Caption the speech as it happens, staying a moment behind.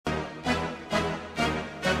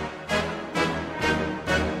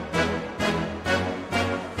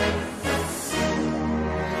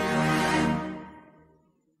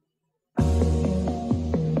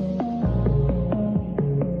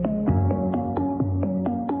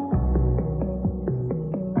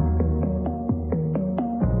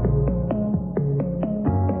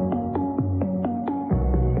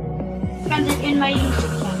in my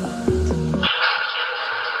YouTube channel.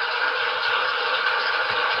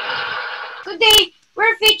 Today,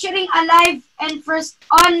 we're featuring a live and first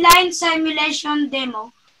online simulation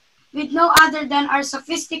demo with no other than our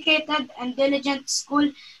sophisticated and diligent school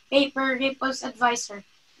paper ripples advisor,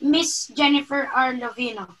 Miss Jennifer R.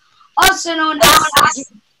 Lovino, also known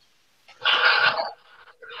as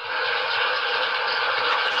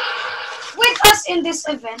With us in this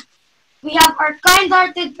event, we have our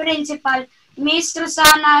kind-hearted principal, Miss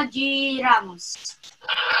Rosana G. Ramos.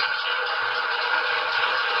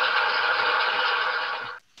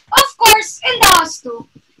 Of course, in the house too,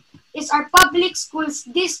 is our public schools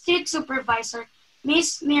district supervisor,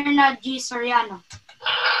 Miss Mirna G. Soriano.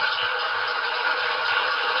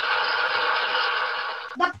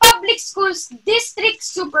 The public schools district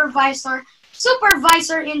supervisor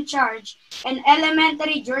in charge in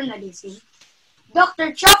elementary journalism,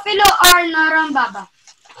 Dr. Chofilo R. Narambaba.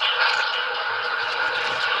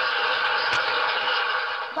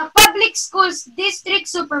 The public schools district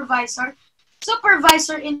supervisor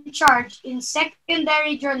in charge in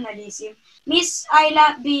secondary journalism, Miss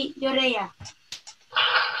Ayla B. Llorea.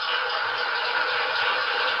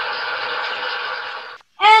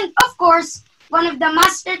 And of course, one of the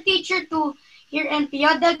master teacher too here in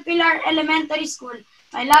Pio del Pilar Elementary School,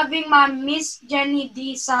 my loving mom, Miss Jenny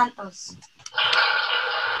D. Santos.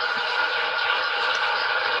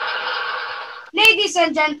 Ladies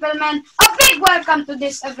and gentlemen, a big welcome to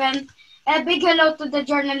this event. A big hello to the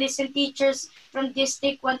journalism teachers from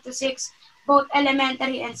District 1 to 6, both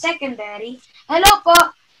elementary and secondary. Hello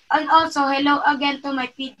po, and also hello again to my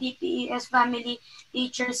PDPES family,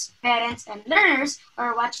 teachers, parents, and learners who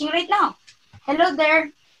are watching right now. Hello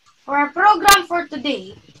there. For our program for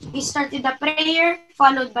today, we started a prayer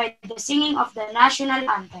followed by the singing of the national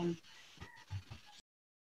anthem.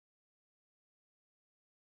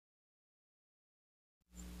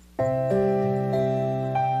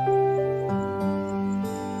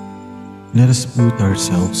 Let us put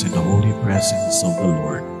ourselves in the holy presence of the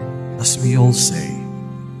Lord, as we all say,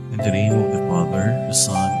 in the name of the Father, the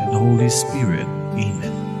Son, and the Holy Spirit.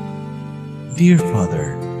 Amen. Dear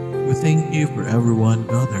Father, we thank you for everyone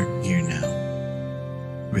gathered here now.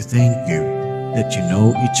 We thank you that you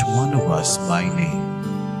know each one of us by name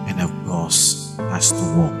and have caused us to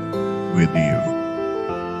walk with you.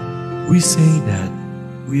 We say that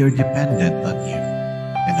we are dependent on you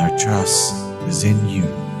and our trust is in you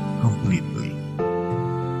completely.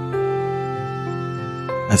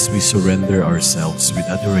 As we surrender ourselves with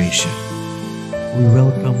adoration, we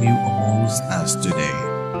welcome you amongst us today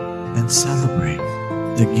and celebrate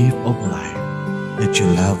the gift of life that you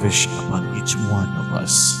lavish upon each one of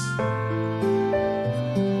us.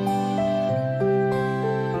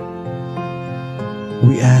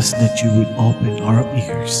 We ask that you would open our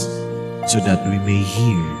ears so that we may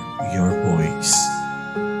hear your voice.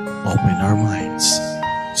 Open our minds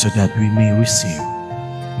so that we may receive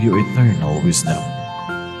your eternal wisdom.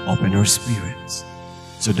 Open our spirits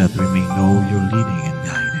so that we may know your leading and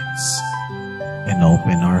guidance. And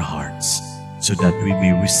open our hearts so that we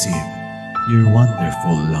may receive your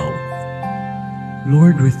wonderful love.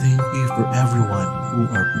 Lord, we thank you for everyone who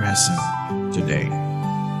are present today.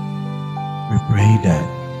 We pray that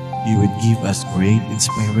you would give us great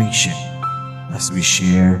inspiration as we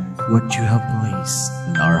share what you have placed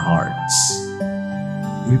in our hearts.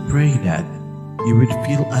 We pray that you would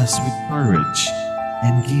fill us with courage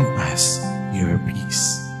and give us your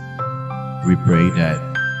peace. We pray that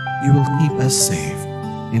you will keep us safe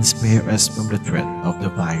and spare us from the threat of the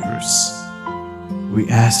virus. We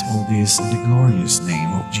ask all this in the glorious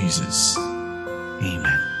name of Jesus.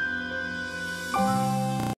 Amen.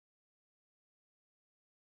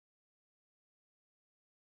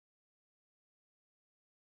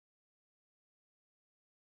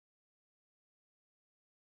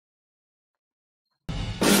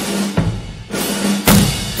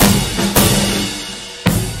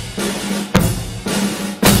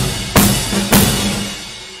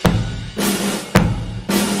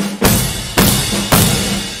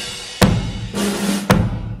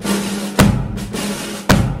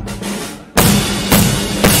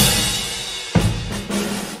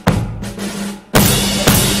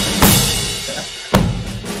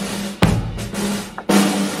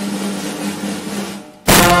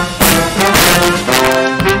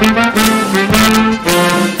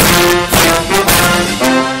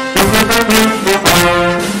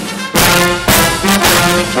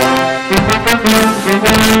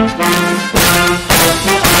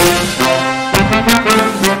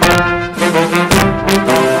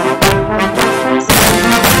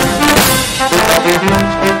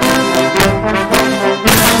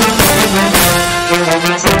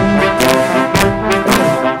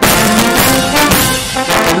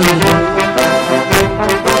 Okay,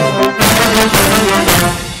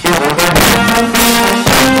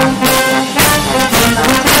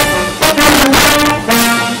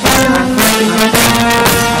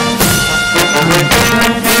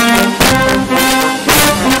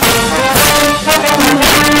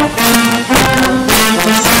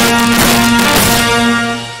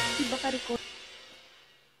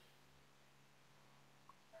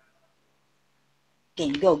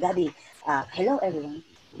 go, Gabi. Hello, everyone.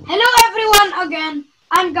 Hello everyone again.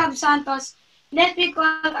 I'm Gab Santos. Let me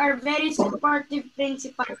call our very supportive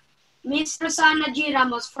principal, Miss Rosana G.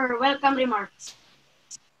 Ramos, for welcome remarks.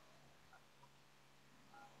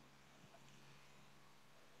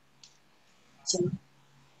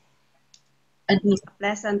 A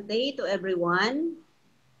pleasant day to everyone,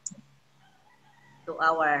 to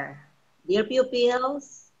our dear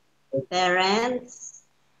pupils, parents,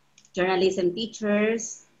 journalism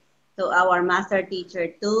teachers, to our master teacher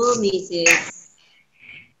too, Mrs.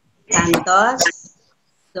 Santos,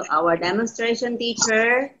 to our demonstration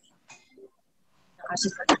teacher,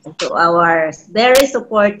 to our very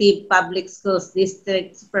supportive public schools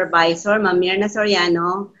district supervisor, Ma'am Mirna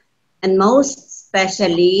Soriano, and most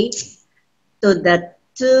especially to the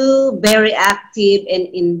two very active and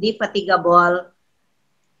indefatigable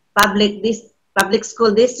public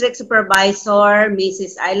school district supervisor,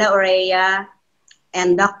 Mrs. Ayla Orea,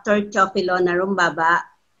 and Dr. Chofilo Narumbaba,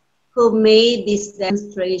 who made this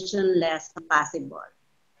demonstration lesson possible.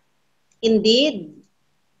 Indeed,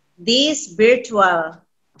 this virtual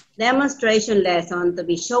demonstration lesson to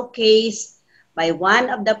be showcased by one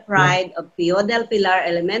of the pride of Pio del Pilar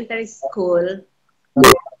Elementary School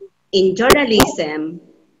in journalism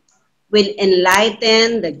will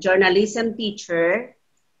enlighten the journalism teacher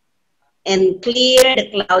and clear the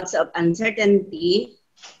clouds of uncertainty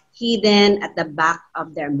hidden at the back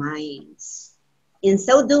of their minds. In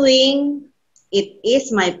so doing, it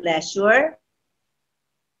is my pleasure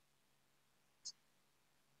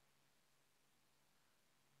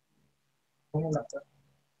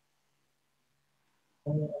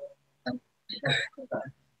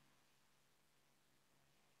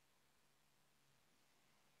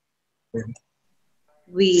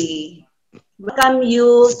we welcome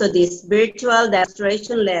you to this virtual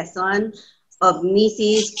demonstration lesson of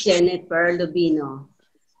Mrs. Jennifer Lovino.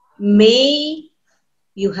 May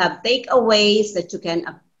you have takeaways that you can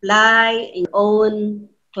apply in your own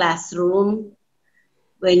classroom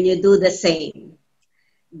when you do the same.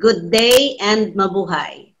 Good day and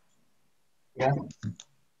mabuhay.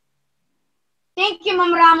 Thank you,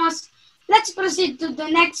 Ma'am Ramos. Let's proceed to the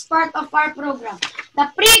next part of our program,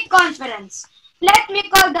 the pre-conference. Let me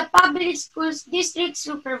call the public schools district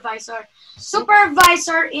supervisor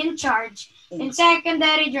in charge in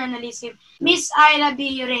secondary journalism, Miss Ayla B.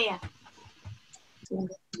 Urea.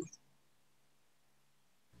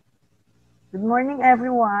 Good morning,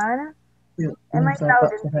 everyone. Am I loud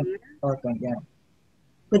and clear?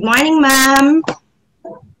 Good morning, ma'am.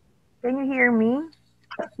 Can you hear me?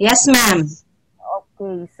 Yes, ma'am.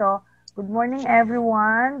 Okay, so good morning,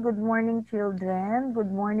 everyone. Good morning, children.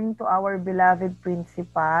 Good morning to our beloved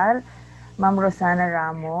principal, Ma'am Rosana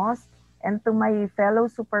Ramos, and to my fellow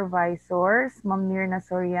supervisors, Ma'am Mirna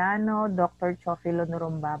Soriano, Dr. Chofilo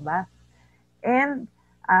Nurumbaba, and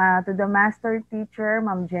to the master teacher,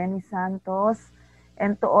 Ma'am Jenny Santos,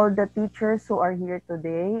 and to all the teachers who are here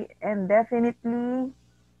today, and definitely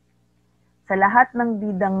sa lahat ng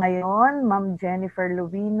bidang ngayon, Ma'am Jennifer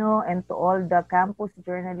Lovino, and to all the campus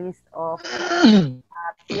journalists of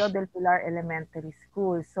Pio del Pilar Elementary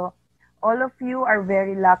School. So, all of you are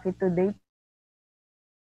very lucky today.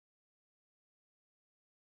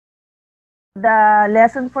 The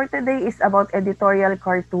lesson for today is about editorial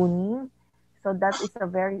cartooning. So, that is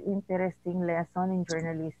a very interesting lesson in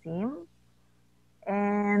journalism.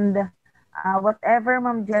 And whatever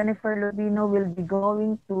Ma'am Jennifer Lovino will be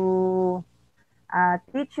going to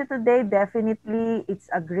teach you today, definitely it's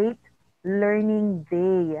a great learning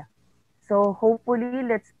day. So hopefully,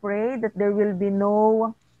 let's pray that there will be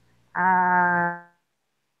no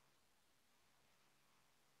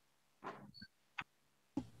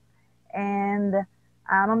and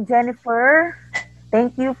Ma'am Jennifer,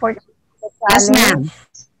 thank you for the challenge. Yes, ma'am.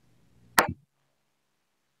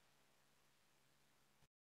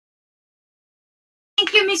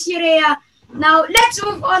 Thank you, Miss Urea. Now, let's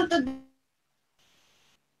move on to the...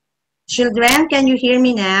 Children, can you hear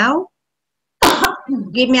me now?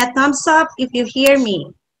 Give me a thumbs up if you hear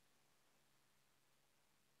me.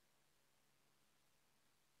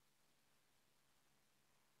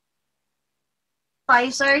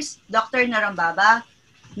 Supervisors, Dr. Narumbaba,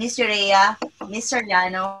 Miss Urea, Miss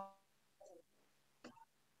Soriano,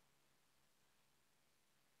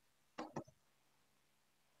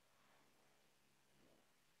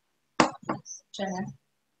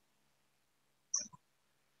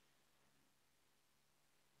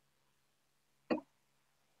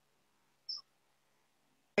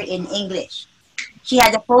 in English. She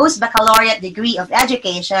had a post-baccalaureate degree of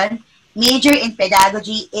education, major in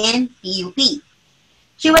pedagogy in PUP.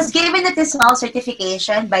 She was given the TESOL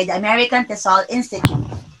certification by the American TESOL Institute.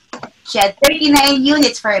 She had 39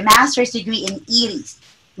 units for a master's degree in ERIS,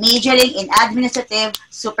 majoring in administrative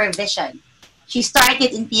supervision. She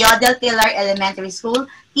started in Pio del Pilar Elementary School,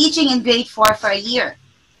 teaching in grade 4 for a year,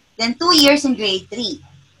 then 2 years in grade 3.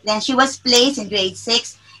 Then she was placed in grade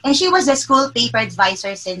 6, and she was the school paper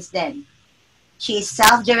advisor since then. She is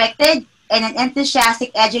self-directed and an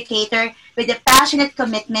enthusiastic educator with a passionate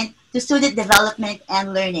commitment to student development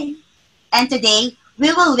and learning. And today,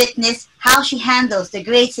 we will witness how she handles the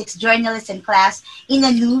grade 6 journalism class in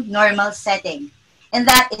a new normal setting. And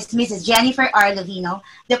that is Mrs. Jennifer R. Lovino,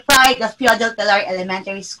 the pride of Pio del Pilar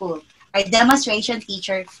Elementary School, our demonstration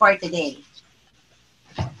teacher for today.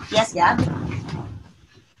 Yes, Gab?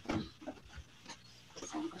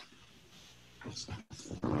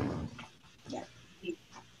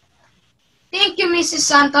 Thank you, Mrs.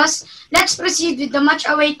 Santos. Let's proceed with the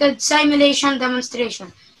much-awaited simulation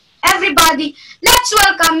demonstration. Everybody, let's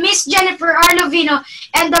welcome Miss Jennifer Arlovino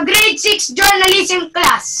and the grade 6 journalism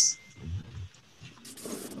class.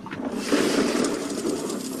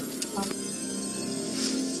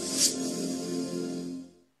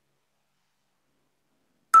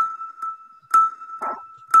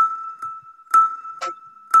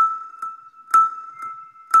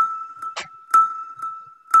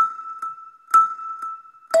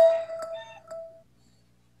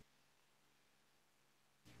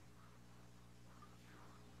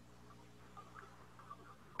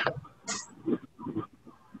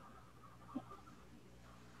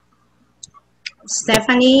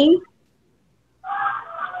 Stephanie?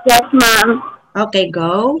 Yes, ma'am. Okay,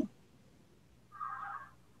 go.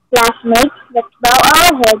 Classmates, let's bow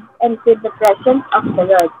our heads and feel the presence of the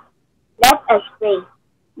Lord. Let us pray.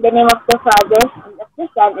 In the name of the Father, and of the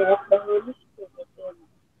Son, and of the Holy Spirit. Amen.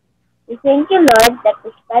 We thank you, Lord, that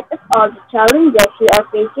despite of all the challenges we are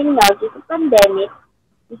facing now due to pandemic,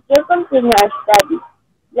 we still continue our study.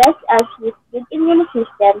 Bless us with good immune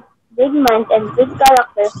system, good mind, and good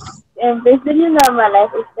character to embrace the new normal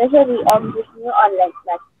life, especially on this new online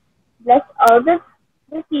class. Bless all the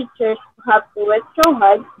teachers who have to work so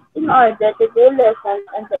hard in order to do lessons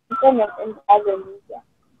on the internet and other media.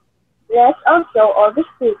 Bless also all the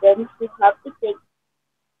students who have to take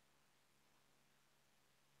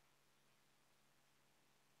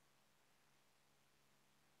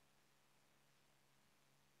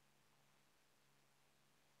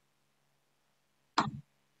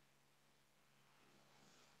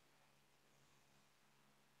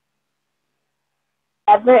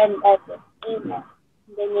ever and ever. Amen.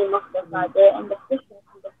 In the name of the Father, and of the Son,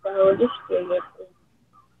 and of the Holy Spirit. Amen.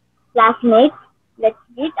 Classmates, let's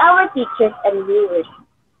greet our teachers and viewers.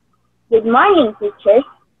 Good morning, teachers.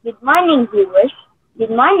 Good morning, viewers. Good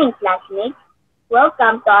morning, classmates.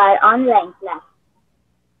 Welcome to our online class.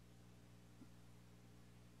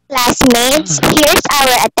 Classmates, here's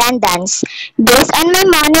our attendance. Based on my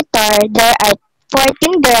monitor, there are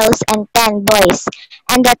 14 girls and 10 boys,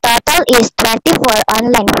 and the total is 24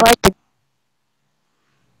 online for today.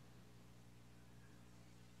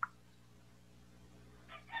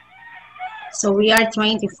 So we are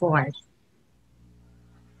 24.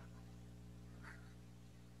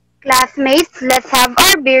 Classmates, let's have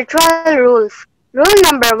our virtual rules. Rule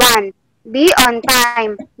number 1. Be on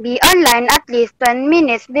time. Be online at least 10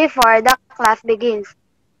 minutes before the class begins.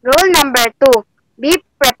 Rule number 2. Be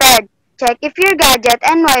prepared. Check if your gadget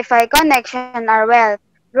and Wi-Fi connection are well.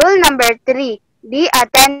 Rule number 3. Be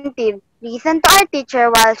attentive. Listen to our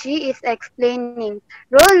teacher while she is explaining.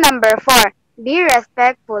 Rule number 4. Be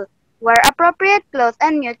respectful. Wear appropriate clothes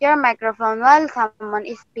and mute your microphone while someone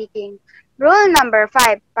is speaking. Rule number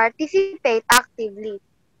 5. Participate actively.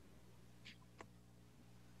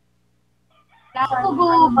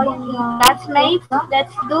 Classmates,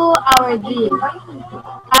 let's do our drill.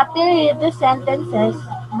 Copy read the sentences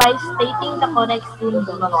by stating the correct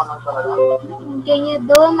symbol. Can you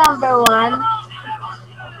do number 1,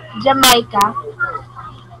 Jamaica?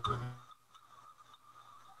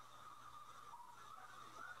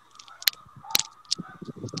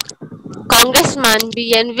 Congressman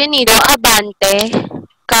Bienvenido Abante,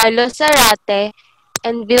 Carlos Zarate,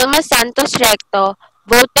 and Vilma Santos Recto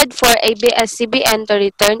voted for ABS-CBN to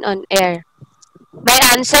return on air. My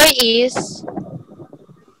answer is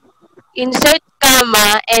insert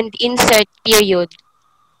comma and insert period.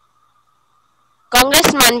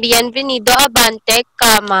 Congressman Bienvenido Abante,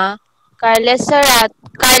 comma, Carlos Zarate,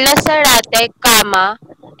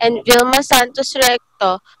 and Vilma Santos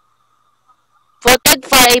Recto voted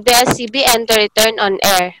for ABS-CBN to return on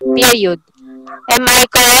air. Period. Am I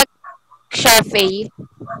correct, Shafi?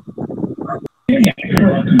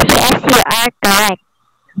 Yes, you are correct.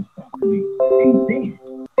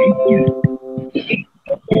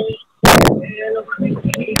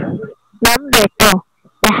 Number 2.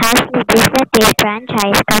 The House Legislative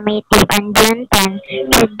Franchise Committee on June 10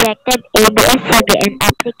 rejected ABS-CBN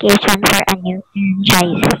application for a new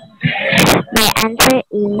franchise. My answer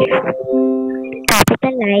is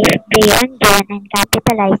capitalize Play on June and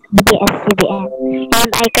capitalize ABS-CBN. Am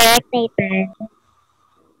I correct, Nathan?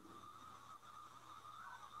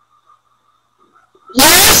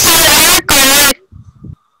 Yes, you are correct.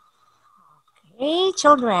 Okay,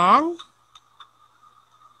 children.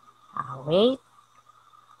 Wait.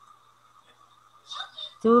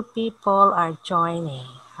 Two people are joining.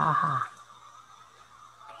 Haha.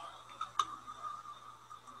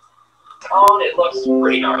 Oh, it looks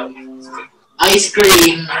pretty gnarly. Ice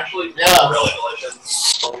cream. Actually, yeah, really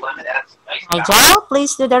delicious. Nigel,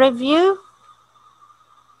 please do the review.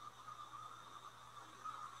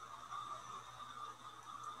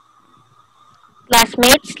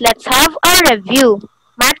 Classmates, let's have a review.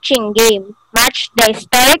 Matching game. Match the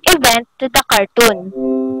historic event to the cartoon.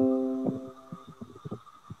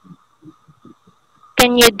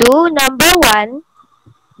 Can you do number 1,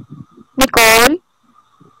 Nicole?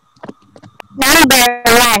 Number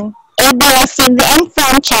 1. ABS-CBN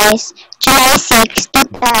franchise, July 6,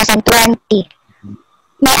 2020.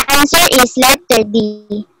 My answer is letter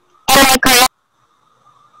D. Am I correct?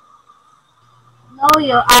 No,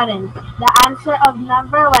 you aren't. The answer of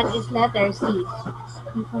number 1 is letter C.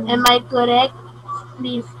 Am I correct,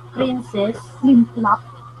 please, Princess?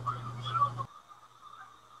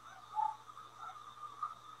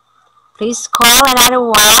 Please call another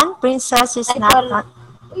one. Princess is not.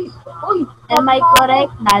 Am I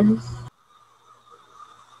correct, Dan?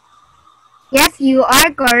 Yes, you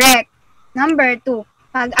are correct. Number 2.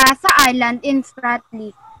 Pag-asa Island in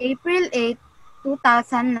Spratly, April 8,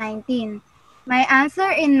 2019. My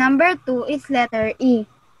answer in number 2 is letter E.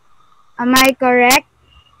 Am I correct?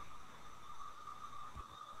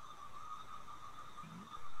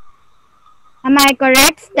 Am I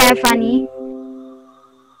correct, Stephanie?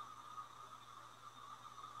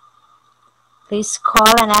 Please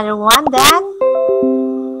call another one, Dan.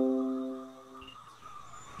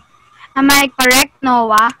 Am I correct,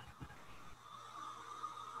 Noah?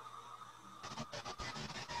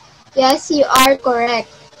 Yes, you are correct.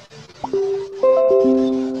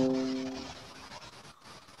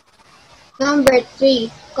 Number 3.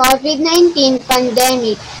 COVID-19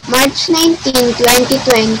 pandemic, March 19,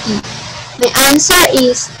 2020. My answer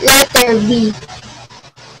is letter B.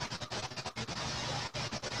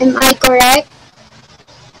 Am I correct,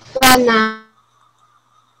 Rana?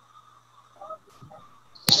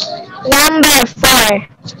 Number 4.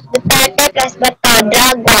 Duterte plus Bato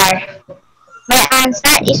drug war. My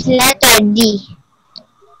answer is letter D.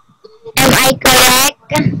 Am I correct,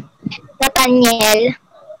 Nathaniel?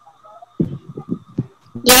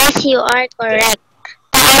 Yes, you are correct.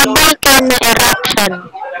 Taal volcano eruption.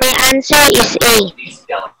 My answer is A.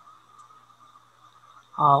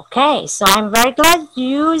 Okay, so I'm very glad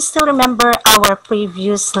you still remember our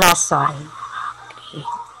previous lesson. Okay.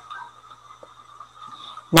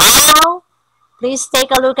 Now, please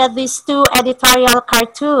take a look at these two editorial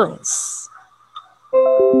cartoons.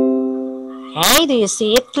 Okay, do you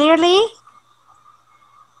see it clearly?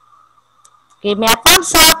 Give me a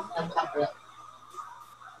thumbs up.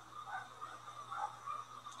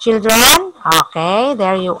 Children, okay,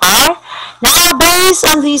 there you are. Now, based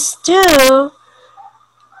on these two,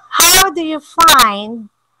 how do you find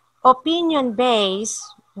opinion-based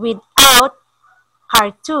without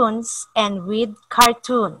cartoons and with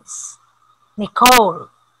cartoons? Nicole.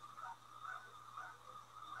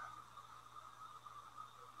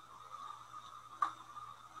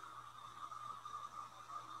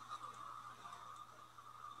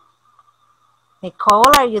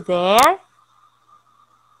 Nicole, are you there?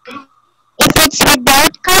 If it's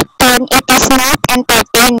without cartoon, it is not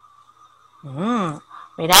entertaining.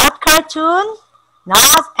 Without cartoon,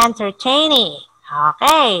 not entertaining.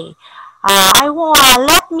 Okay.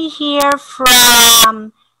 Let me hear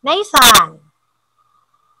from Nathan.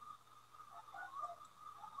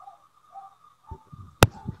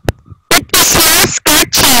 It is less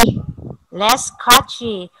catchy. Less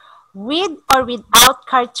catchy. With or without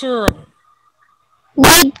cartoon?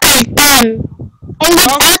 With cartoon. And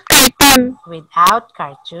without cartoon. Without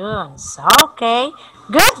cartoons. Okay,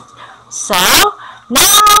 good. So,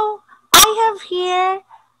 now have here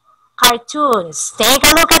cartoons. Take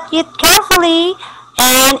a look at it carefully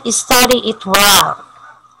and study it well.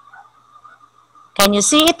 Can you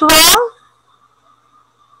see it well?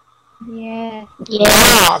 Yes.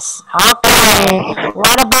 Yes. Okay.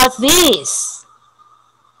 What about this?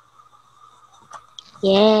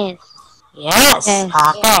 Yes. Yes. Yes.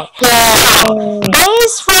 Okay. Now,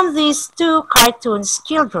 based from these two cartoons,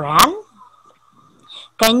 children,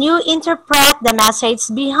 can you interpret the message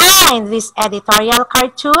behind this editorial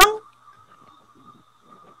cartoon?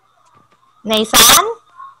 Nathan?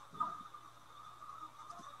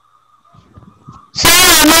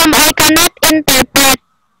 Sorry, Mom, I cannot interpret.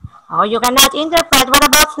 Oh, you cannot interpret. What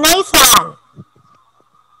about Nathan?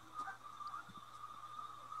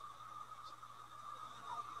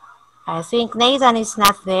 I think Nathan is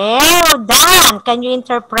not there. Dan, can you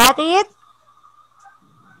interpret it?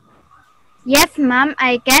 Yes, Ma'am,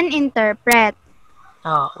 I can interpret.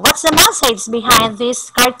 Oh, what's the message behind this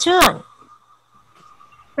cartoon?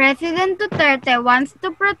 President Duterte wants to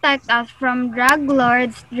protect us from drug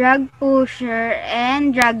lords, drug pushers,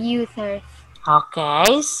 and drug users.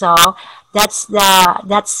 Okay, so that's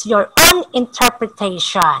your own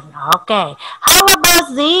interpretation. Okay, how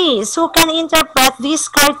about this? Who can interpret this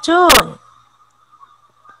cartoon?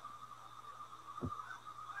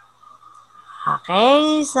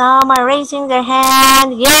 Okay, some are raising their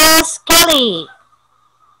hand. Yes, Kelly.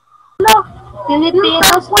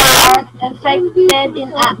 Filipinos are affected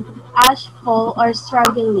in ashfall or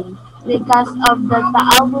struggling because of the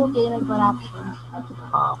Taal volcano corruption.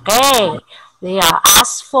 Okay, they are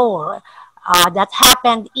asked for. That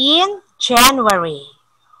happened in January,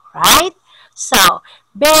 right? So,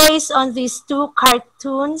 based on these two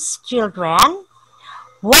cartoons, children,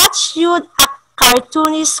 what should a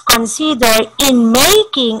cartoonist consider in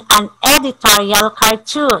making an editorial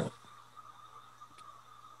cartoon?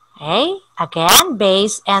 Okay, again,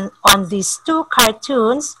 based on these two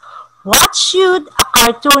cartoons, what should a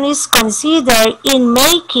cartoonist consider in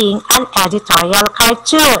making an editorial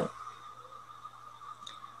cartoon?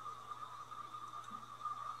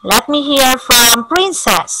 Let me hear from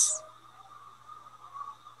Princess.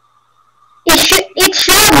 It should be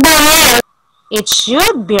real. It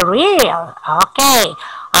should be real. Okay.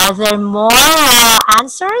 Are there more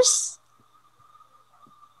answers?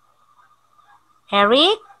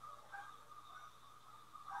 Eric?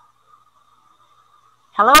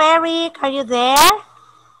 Hello, Eric. Are you there?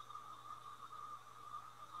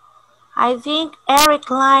 I think Eric's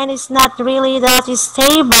line is not really that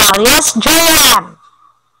stable. Yes, JM.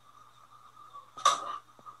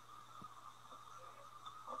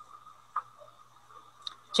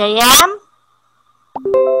 JM?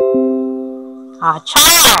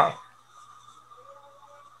 Char.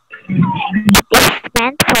 It's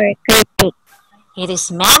meant for critics. It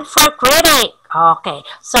is meant for critic. Okay,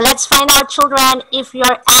 so let's find out, children, if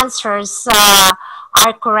your answers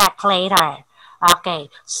are correct later. Okay,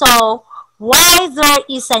 so why there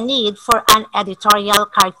is a need for an editorial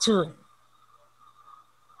cartoon?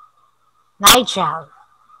 Nigel.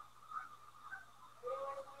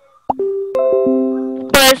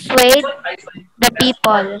 Persuade the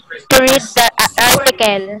people to read the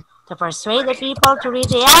article. To persuade the people to read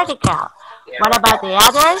the article. What about the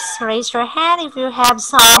others? Raise your hand if you have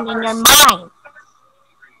some in your mind.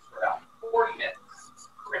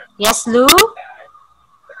 Yes, Lou?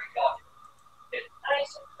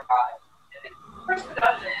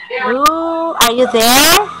 Lou, are you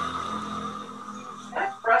there?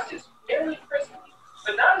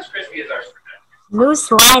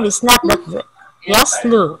 Lou's line is not that good. Yes,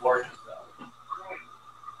 Lou.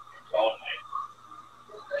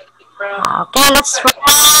 Okay, let's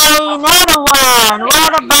try another one.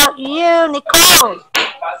 What about you, Nicole?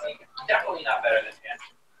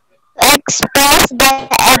 Express the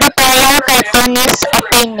editorial cartoonist's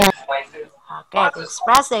opinion. Okay, to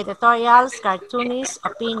express the editorial's cartoonist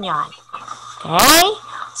opinion. Okay,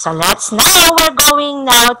 so we're going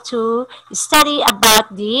now to study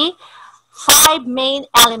about the 5 main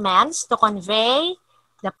elements to convey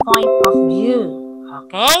the point of view.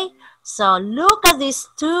 Okay, so look at these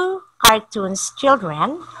two cartoons,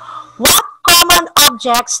 children. What common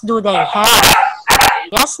objects do they have?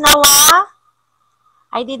 Yes, Noah?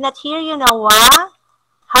 I did not hear you, Noah.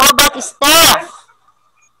 How about Steph?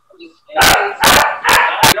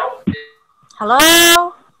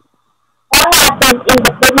 Hello? All happened in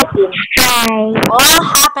the Philippines. Right. All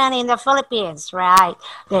happen in the Philippines, right?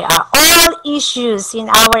 They are all issues in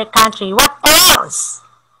our country. What else?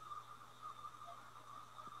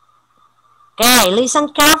 Okay, listen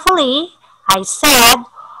carefully. I said,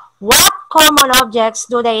 what common objects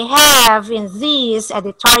do they have in this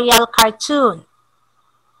editorial cartoon?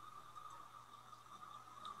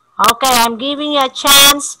 Okay, I'm giving you a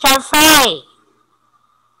chance, Charfay.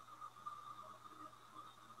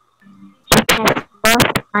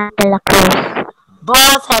 Juan de la Cruz.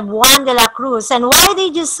 Both have Juan de la Cruz. And why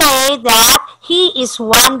did you say that he is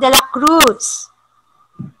Juan de la Cruz?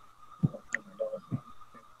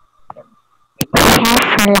 He has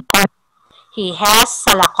salakot. He has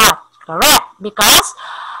salakot. Correct. Because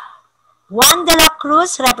Juan de la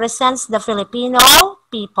Cruz represents the Filipino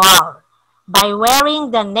people by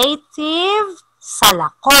wearing the native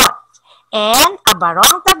salakot and a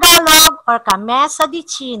barong Tagalog or camisa de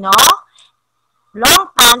chino, long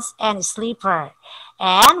pants and slipper.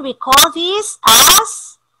 And we call this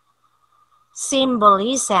as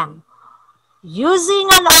symbolism, using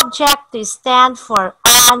an object to stand for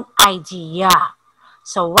an idea.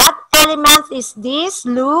 So what element is this,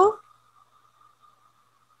 Lou?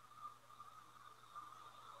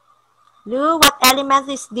 Lou, what element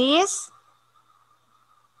is this?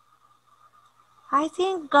 I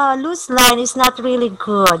think Lou's line is not really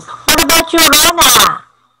good. What about you, Rana?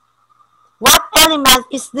 What element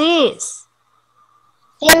is this?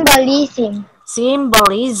 Symbolism.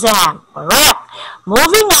 Symbolism. Correct.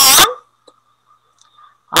 Moving on.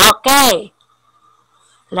 Okay.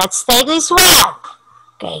 Let's take this one.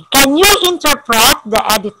 Okay. Can you interpret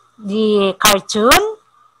the cartoon?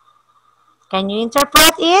 Can you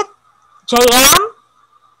interpret it? JM?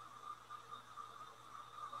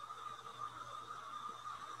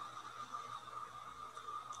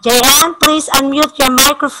 JM, please unmute your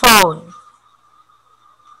microphone.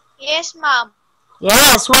 Yes, ma'am.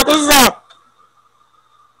 Yes, what is it?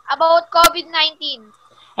 About COVID-19.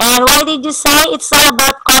 And why did you say it's all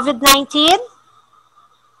about COVID-19?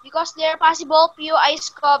 Because there are possible POIs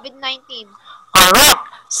COVID-19. Correct.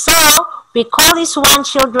 So, we call this one,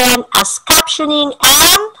 children, as captioning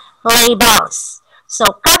and labels. So,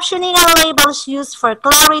 captioning and labels used for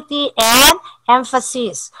clarity and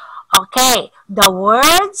emphasis. Okay, the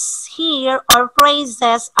words here or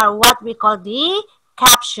phrases are what we call the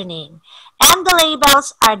captioning. And the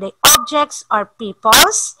labels are the objects or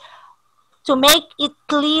peoples to make it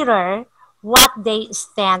clearer what they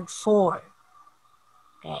stand for.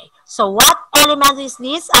 Okay, so what element is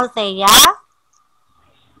this, Althea?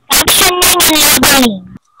 Captioning and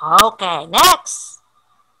labeling. Okay, next.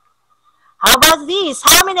 How about this?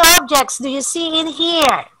 How many objects do you see in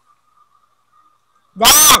here?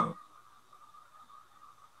 Dan.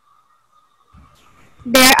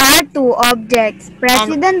 There are two objects,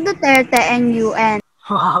 President Duterte and UN.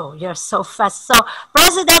 Wow, you're so fast. So,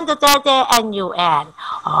 President Duterte and UN.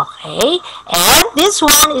 Okay, and this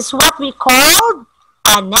one is what we call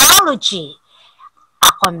analogy. A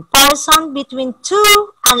comparison between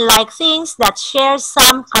two unlike things that share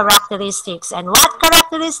some characteristics. And what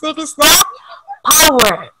characteristic is that?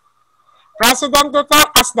 Power. President Duterte,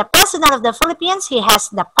 as the President of the Philippines, he has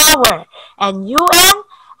the power. And UN,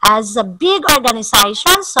 as a big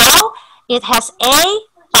organization, so it has a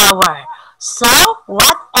power. So,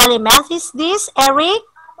 what element is this, Eric?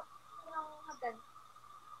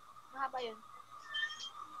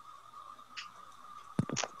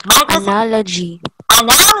 Analogy.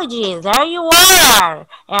 Analogy. There you are,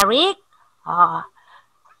 Eric.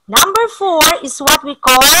 Number 4 is what we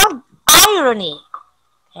call irony.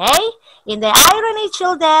 Okay? In the irony,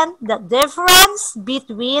 children, the difference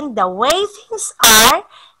between the way things are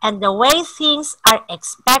and the way things are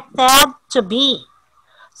expected to be.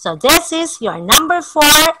 So this is your number 4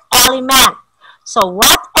 element. So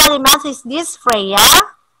what element is this, Freya?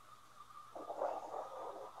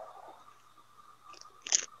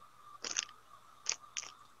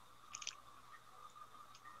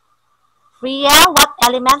 Freya, what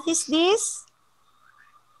element is this?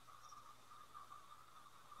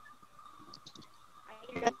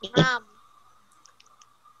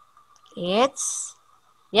 It's,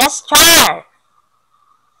 yes, Char.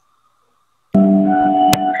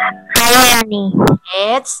 Irony.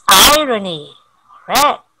 It's irony.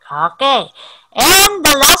 Correct. Okay. And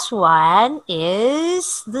the last one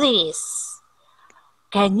is this.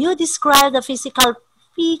 Can you describe the physical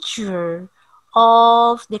feature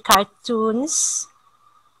of the cartoons?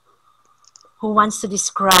 Who wants to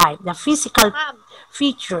describe the physical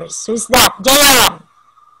features? Who is that? JM.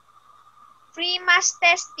 Free mass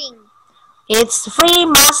testing. It's free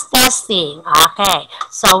mass testing. Okay.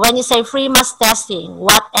 So when you say free mass testing,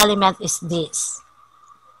 what element is this?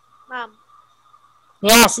 Ma'am.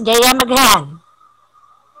 Yes, JM again.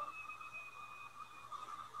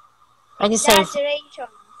 When you say, Exaggeration.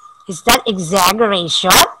 is that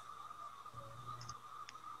exaggeration?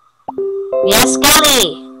 Yes,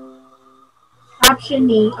 Kelly.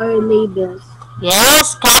 Captioning or labels.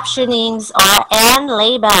 Yes, captionings or and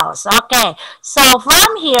labels. Okay, so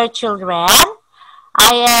from here, children,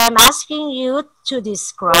 I am asking you to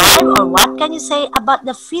describe or what can you say about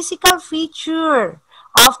the physical feature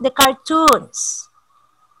of the cartoons?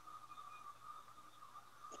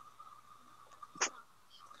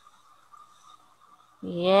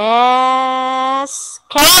 Yes,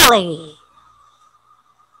 Kelly.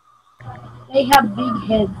 They have big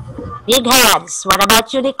heads. Big heads. What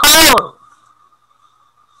about you, Nicole?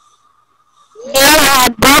 They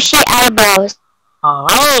have bushy eyebrows.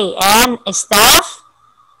 Alright, and Steph?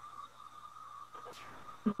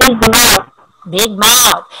 Big mouth. Big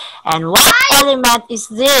mouth. And what element is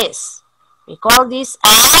this? We call this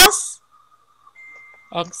as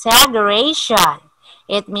exaggeration.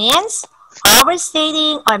 It means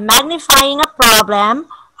overstating or magnifying a problem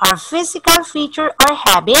or physical feature or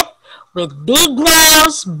habit with big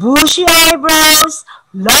nose, bushy eyebrows,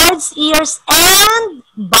 large ears, and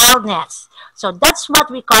baldness. So that's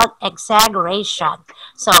what we call exaggeration.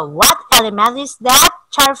 So what element is that,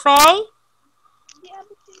 Charfei?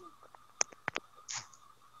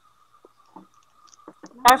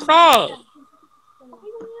 Charfei.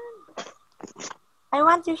 I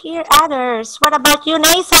want to hear others. What about you,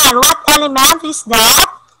 Nathan? What element is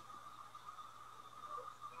that?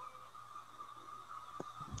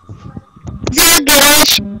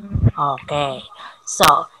 Exaggeration. Okay.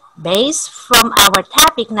 So, based from our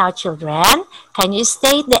topic now, children, can you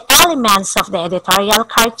state the elements of the editorial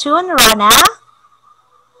cartoon, Rana?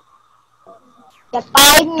 The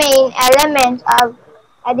five main elements of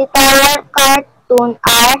editorial cartoon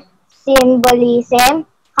are symbolism,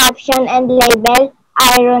 caption and label,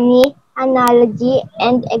 irony, analogy,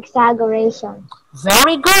 and exaggeration.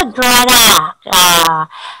 Very good, Rana.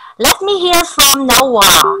 Let me hear from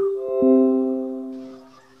Noah.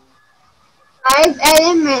 Five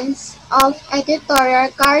elements of editorial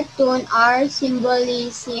cartoon are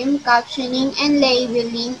symbolism, captioning and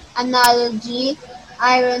labeling, analogy,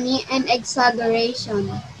 irony, and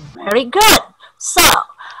exaggeration. Very good. So,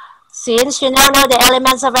 since you now know the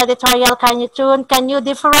elements of editorial cartoon, can you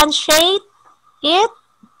differentiate it?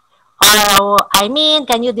 Or,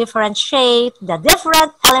 can you differentiate the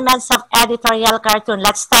different elements of editorial cartoon?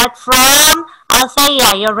 Let's start from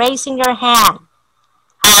Althea. You're raising your hand.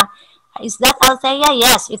 Is that Althea?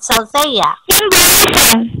 Yes, it's Althea.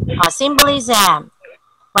 Symbolism. Symbolism.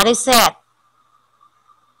 What is it?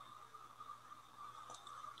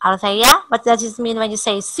 Althea, what does it mean when you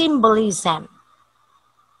say symbolism?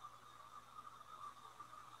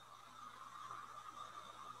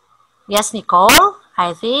 Yes, Nicole?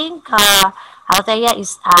 I think Althea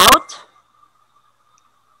is out.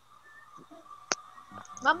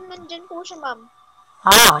 Ma'am, nandyan po siya, ma'am.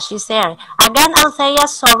 Oh, she's there. Again, Althea,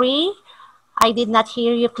 sorry. I did not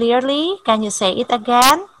hear you clearly. Can you say it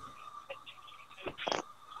again?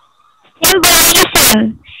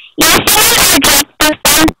 Symbolism. Using object to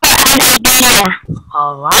stand for an idea.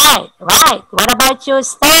 All right, right. What about you,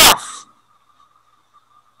 Steph?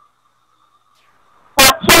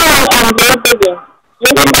 Captioning and labeling.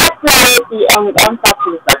 Giving us clarity and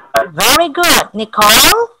empathy. Very good.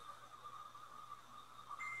 Nicole?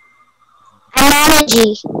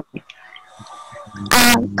 Analogy.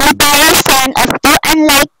 Comparison of two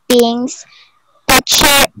unlike things that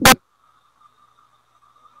share the.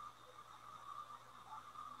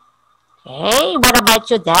 Okay, what about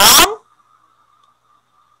you, Dan?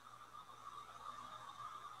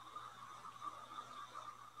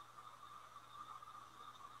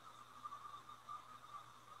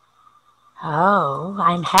 Oh,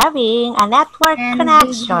 I'm having a network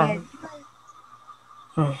connection.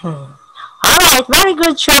 All right, very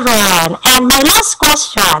good, children. And my last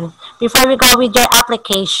question, before we go with your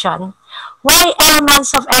application, why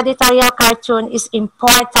elements of editorial cartoon is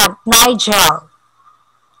important, Nigel?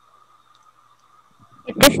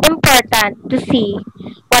 It is important to see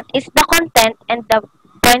what is the content and the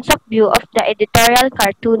points of view of the editorial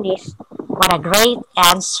cartoonist. What a great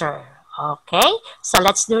answer. Okay, so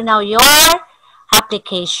let's do now your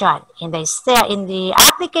application. In the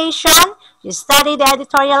application, you study the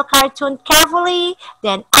editorial cartoon carefully,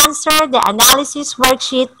 then answer the analysis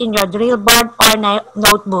worksheet in your drill board or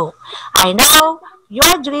notebook. I know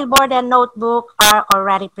your drill board and notebook are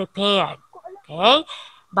already prepared. Okay,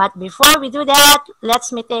 but before we do that,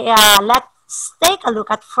 let's take a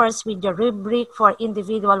look at first with your rubric for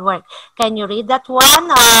individual work. Can you read that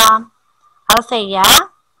one, Althea?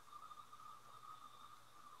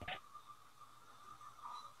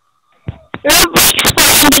 Rubrics for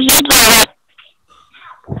individual work.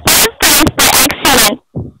 1 point for excellent.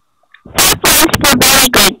 4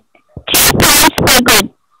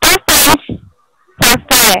 good. 2 points for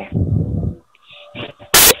fair.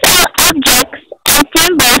 Space all objects and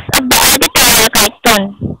symbols of the editorial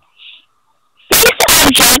cartoon. 6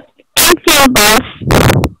 objects and symbols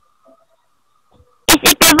is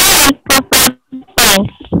equivalent for 5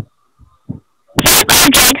 points. 5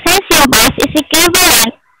 objects and symbols is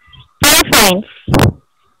equivalent 4 points.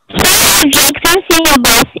 4 objects and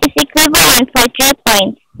symbols is equivalent for 3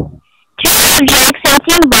 points. 3 objects and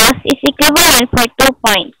symbols is equivalent for 2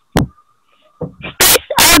 points. Space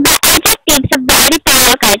all the adjectives of the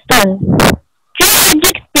editorial cartoon. 3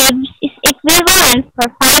 adjectives is equivalent for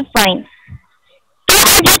 5 points. 2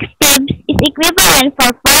 adjectives is equivalent for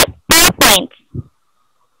 4 points.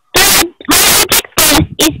 1 adjectives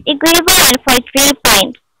is equivalent for 3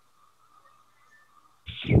 points.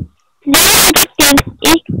 0 adjectives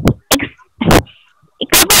is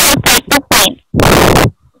equivalent for 2 points.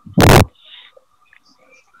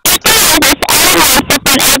 Recognize elements of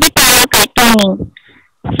an editorial cartooning.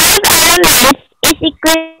 5 elements is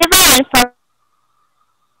equivalent for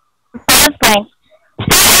 5 points.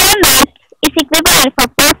 4 elements is equivalent for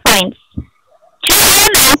 4 points. 3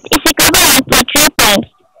 elements is equivalent for 3 points.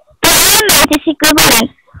 2 elements is equivalent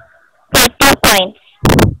for 2 points.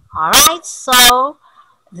 Alright, so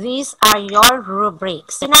these are your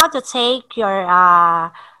rubrics. So now to take your,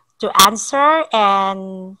 to answer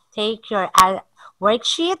and take your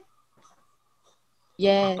worksheet.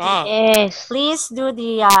 Yes. Okay. Yes. Please do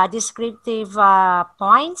the descriptive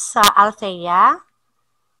points, Althea.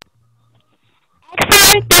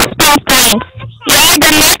 Excellent 2 points. You are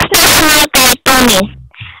the next national cartoonist.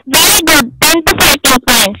 Very good, 10 to 14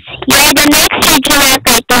 points. You are the next regional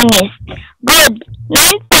cartoonist. Good,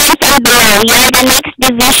 9 points and below. You are the next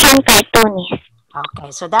division cartoonist. Okay,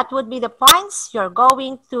 so that would be the points. You're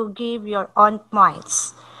going to give your own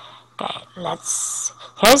points. Okay,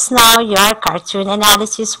 here's now your cartoon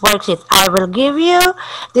analysis worksheet. I will give you,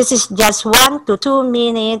 this is just 1 to 2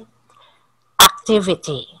 minute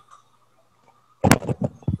activity.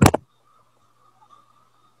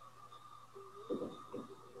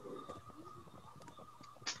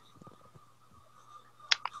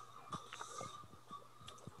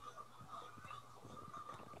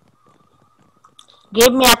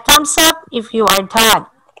 Give me a thumbs up if you are done.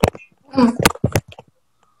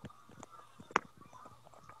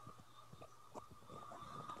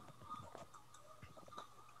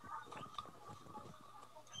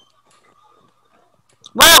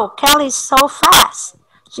 Wow, Kelly's so fast.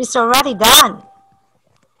 She's already done.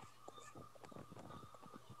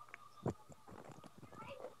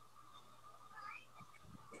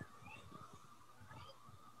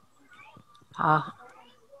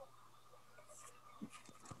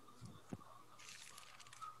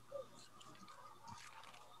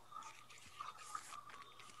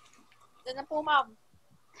 Doon na po, ma'am.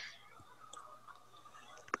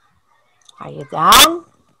 Are you done?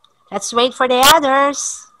 Let's wait for the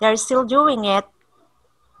others. They're still doing it.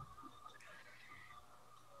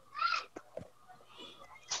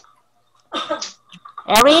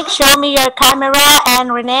 Eric, show me your camera,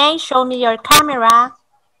 and Renee, show me your camera.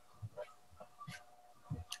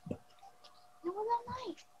 Nawala na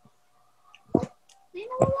eh. Di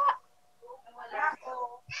nawala.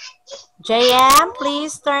 JM,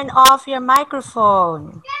 please turn off your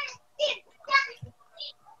microphone.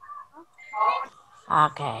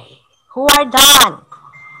 Okay. Who are done?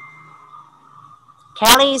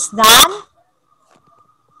 Kelly is done.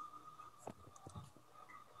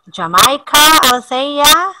 Jamaica,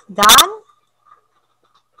 Althea, done.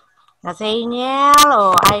 Nathaniel,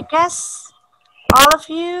 oh, I guess all of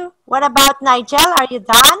you. What about Nigel? Are you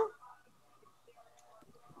done?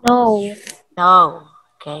 No. No.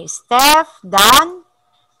 Okay, Steph, done.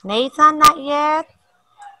 Nathan, not yet.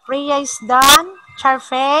 Priya is done.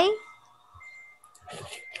 Charfay?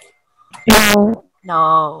 No.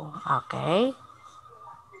 No. Okay.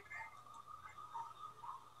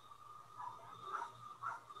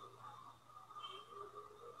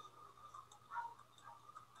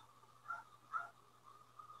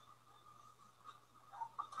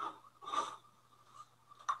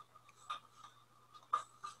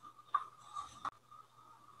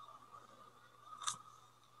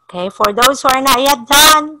 Okay, for those who are not yet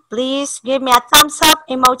done, please give me a thumbs up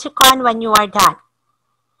emoticon when you are done.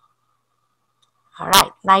 All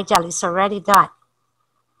right, Nigel is already done.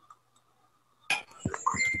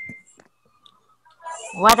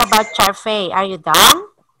 What about Charfay? Are you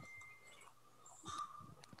done?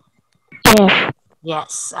 Yes.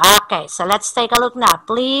 Yes. Okay, so let's take a look now.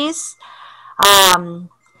 Please,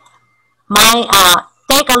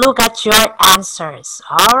 take take a look at your answers.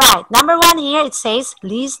 All right. Number 1 here, it says,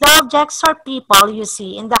 list the objects or people you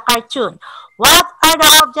see in the cartoon. What are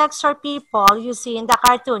the objects or people you see in the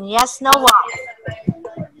cartoon? Yes, Noah.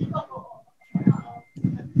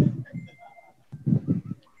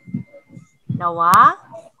 Noah?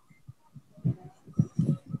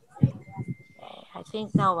 Okay, I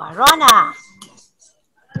think Noah. Rona?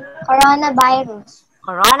 Coronavirus.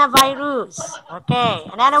 Coronavirus. Okay,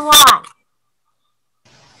 another one.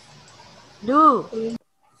 Lou?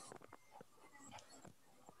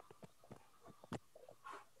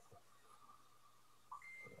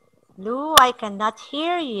 Lou, I cannot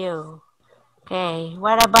hear you. Okay,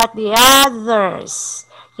 what about the others?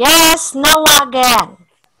 Yes, Noah again.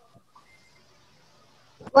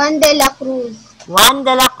 Juan de la Cruz. Juan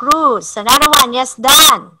de la Cruz. Another one. Yes,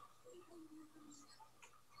 Dan.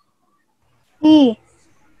 C.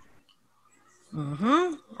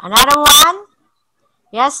 Another one.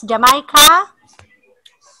 Yes, Jamaica.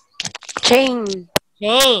 Jane.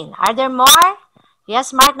 Jane. Are there more?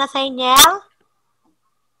 Yes, Mark Nathaniel.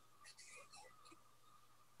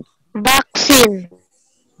 Vaccine.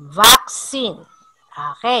 Vaccine.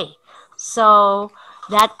 Okay. So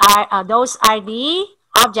that are those are the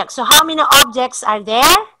objects. So how many objects are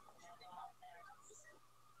there?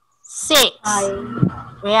 6.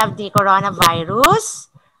 We have the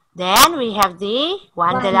coronavirus. Then we have the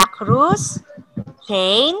Juan de la Cruz,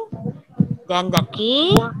 Jane, then the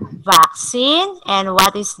key, vaccine, and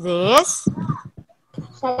what is this?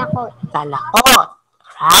 Salakot. Talakot.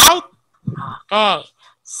 Right? Okay.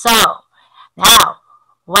 So, now,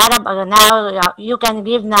 what about now? You can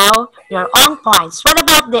give now your own points. What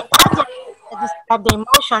about the adjectives that describe the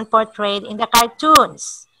emotion portrayed in the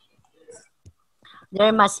cartoons?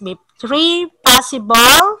 There must be 3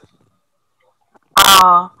 possible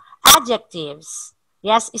adjectives.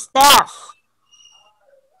 Yes, Steph.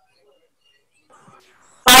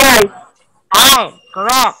 Tired. Tired.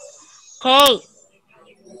 Correct. Kate.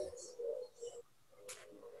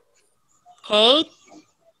 Kate.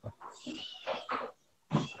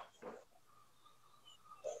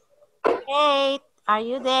 Kate, are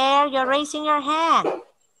you there? You're raising your hand.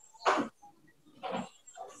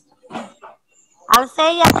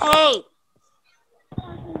 Althea, Kate.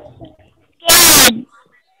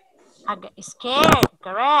 Scared.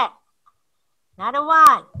 Correct. Another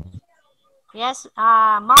one. Yes,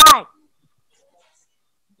 Mark.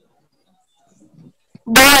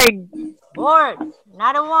 Bored. Bored.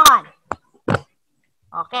 Another one.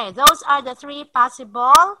 Okay, those are the 3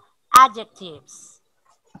 possible adjectives.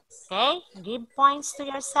 Okay, give points to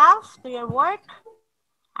yourself, to your work.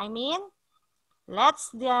 Let's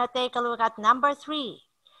take a look at number 3.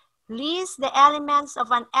 List the elements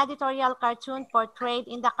of an editorial cartoon portrayed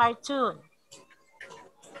in the cartoon.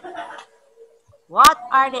 What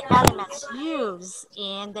are the elements used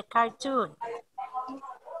in the cartoon?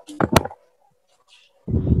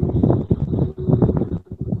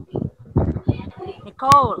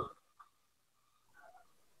 Nicole.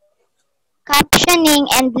 Captioning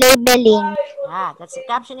and labeling. Yeah, that's the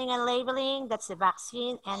captioning and labeling. That's the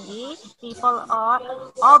vaccine and the people or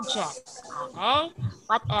object. Okay,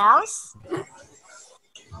 what else?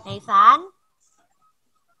 Nathan?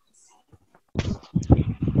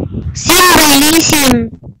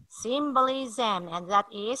 Symbolism. Symbolism. And that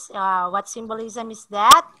is, what symbolism is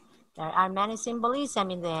that? There are many symbolism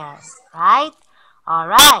in there, right? All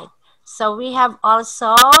right. So we have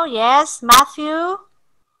also, yes, Matthew?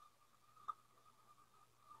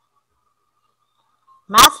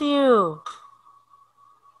 Matthew.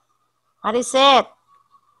 What is it?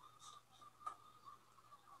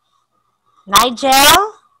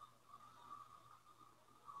 Nigel?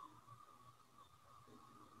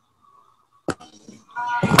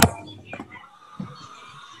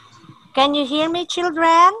 Can you hear me,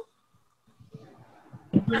 children?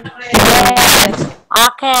 Yes.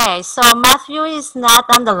 Okay, so Matthew is not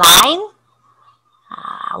on the line.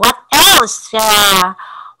 What else?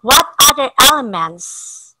 What other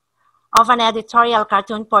elements of an editorial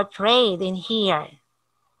cartoon portrayed in here?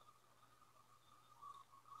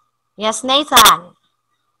 Yes, Nathan.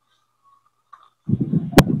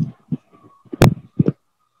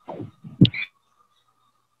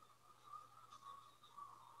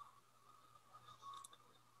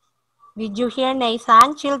 Did you hear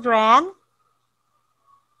Nathan, children?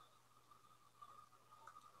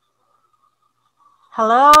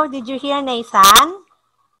 Hello, did you hear Nathan?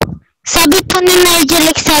 Sabi po ni Nigel,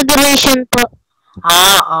 exaggeration po.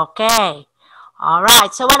 Okay. All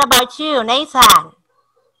right. So what about you, Nathan?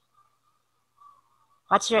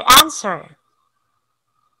 What's your answer?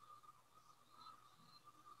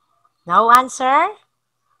 No answer?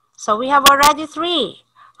 So we have already 3.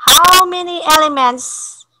 How many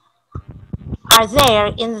elements are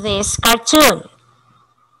there in this cartoon?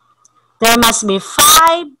 There must be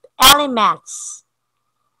 5 elements.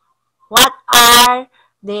 What are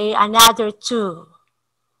the another 2?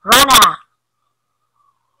 Rana.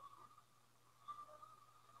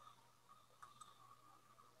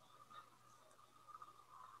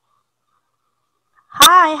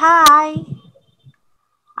 Hi, hi.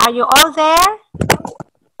 Are you all there?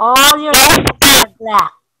 All your screens are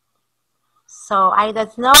black. So I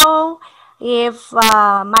don't know if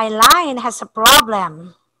my line has a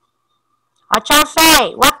problem.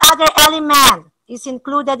 Ocharfe, what other element is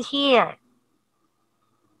included here?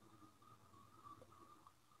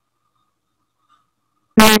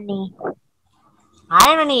 Money.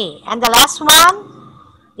 Irony. And the last one?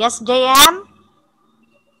 Yes, JM?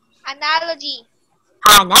 Analogy.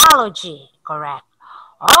 Analogy. Correct.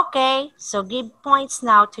 Okay, so give points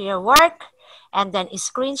now to your work and then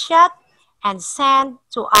screenshot and send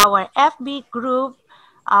to our FB group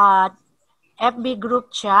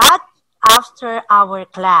chat after our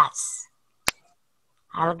class.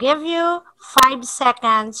 I'll give you 5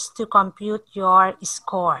 seconds to compute your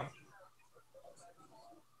score.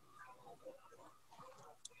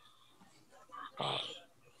 Okay,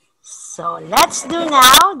 so let's do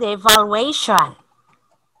now the evaluation.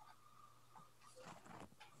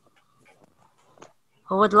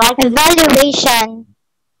 Who would like to? Evaluation.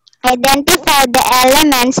 Identify the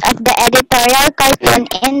elements of the editorial cartoon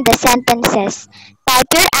in the sentences.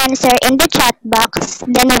 Type your answer in the chat box,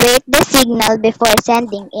 then wait the signal before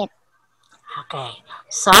sending it. Okay,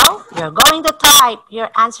 so you're going to type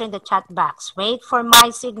your answer in the chat box. Wait for my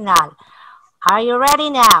signal. Are you ready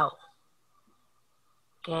now?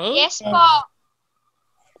 Okay. Yes po.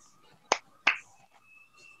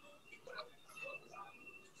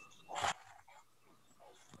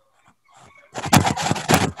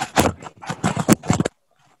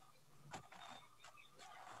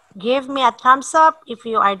 Give me a thumbs up if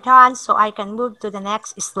you are done so I can move to the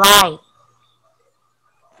next slide.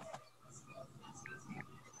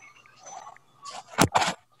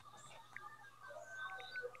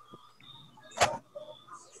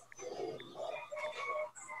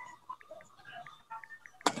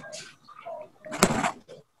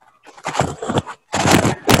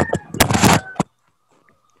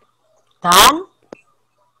 Done?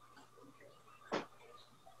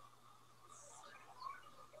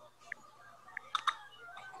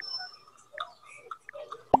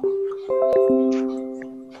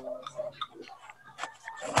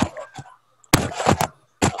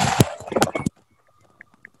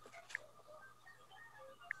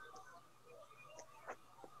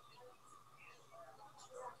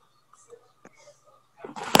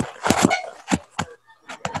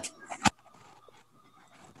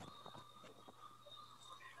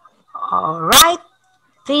 All right.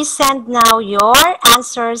 Please send now your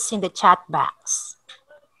answers in the chat box.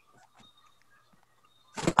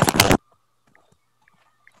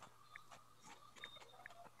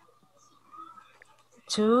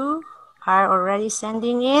 Two are already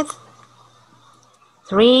sending it.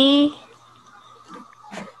 3.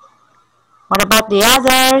 What about the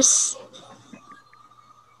others?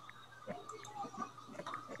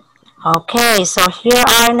 Okay, so here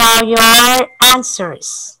are now your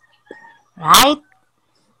answers, right?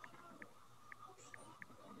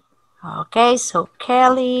 Okay, so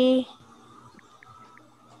Kelly.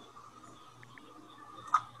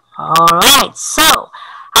 All right, so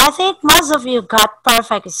I think most of you got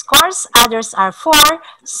perfect scores. Others are 4,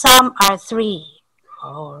 some are 3.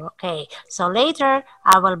 Oh, okay, so later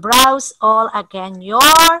I will browse all again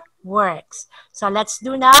your works. So let's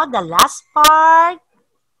do now the last part.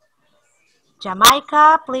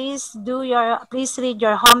 Jamaica, please read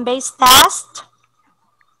your home-based test.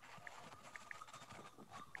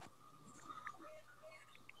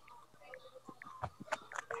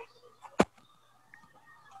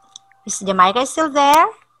 Is Jamaica still there?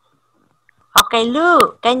 Okay,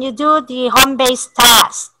 Lou, can you do the home-based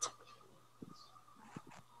test?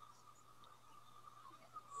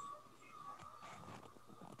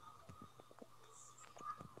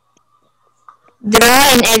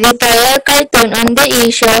 Draw an editorial cartoon on the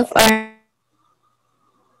issue of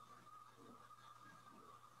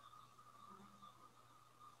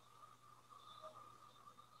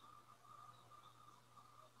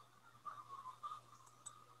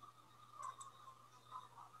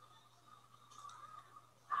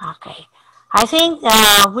Okay, I think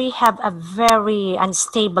we have a very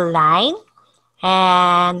unstable line,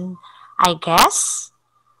 and I guess,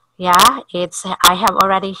 yeah, I have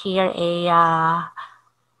already here a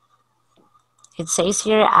It says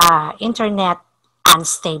here, internet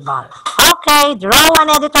unstable. Okay, draw an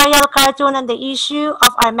editorial cartoon on the issue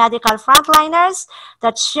of our medical frontliners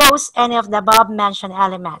that shows any of the above mentioned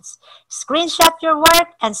elements. Screenshot your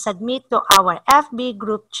work and submit to our FB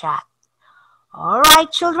group chat. All right,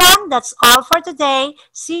 children, that's all for today.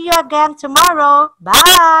 See you again tomorrow.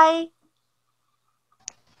 Bye!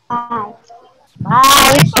 Bye.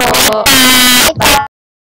 Bye! Bye po. Bye.